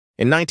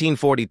In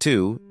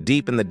 1942,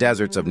 deep in the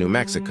deserts of New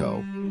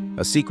Mexico,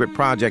 a secret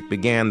project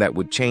began that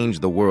would change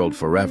the world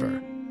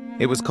forever.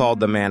 It was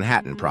called the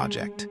Manhattan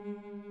Project.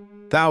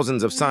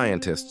 Thousands of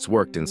scientists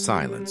worked in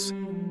silence.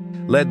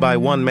 Led by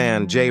one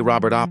man, J.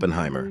 Robert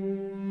Oppenheimer,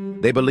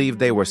 they believed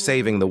they were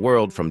saving the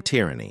world from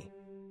tyranny.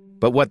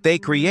 But what they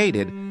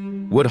created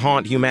would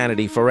haunt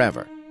humanity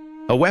forever.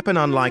 A weapon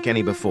unlike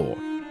any before,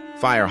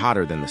 fire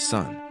hotter than the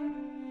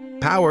sun,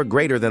 power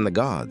greater than the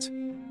gods.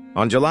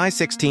 On July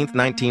 16,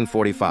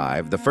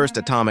 1945, the first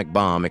atomic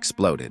bomb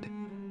exploded.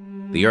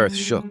 The earth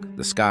shook,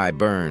 the sky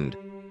burned.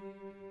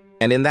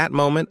 And in that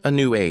moment, a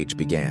new age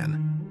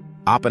began.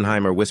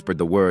 Oppenheimer whispered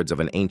the words of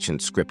an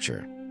ancient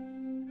scripture.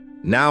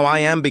 "Now I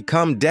am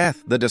become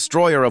death, the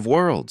destroyer of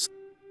worlds."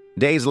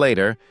 Days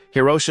later,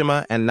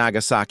 Hiroshima and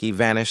Nagasaki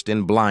vanished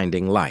in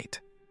blinding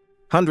light.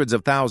 Hundreds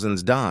of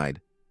thousands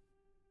died.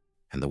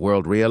 And the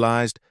world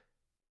realized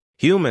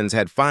humans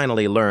had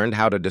finally learned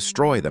how to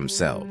destroy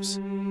themselves.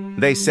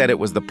 They said it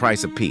was the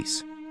price of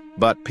peace,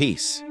 but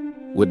peace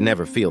would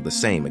never feel the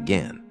same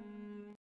again.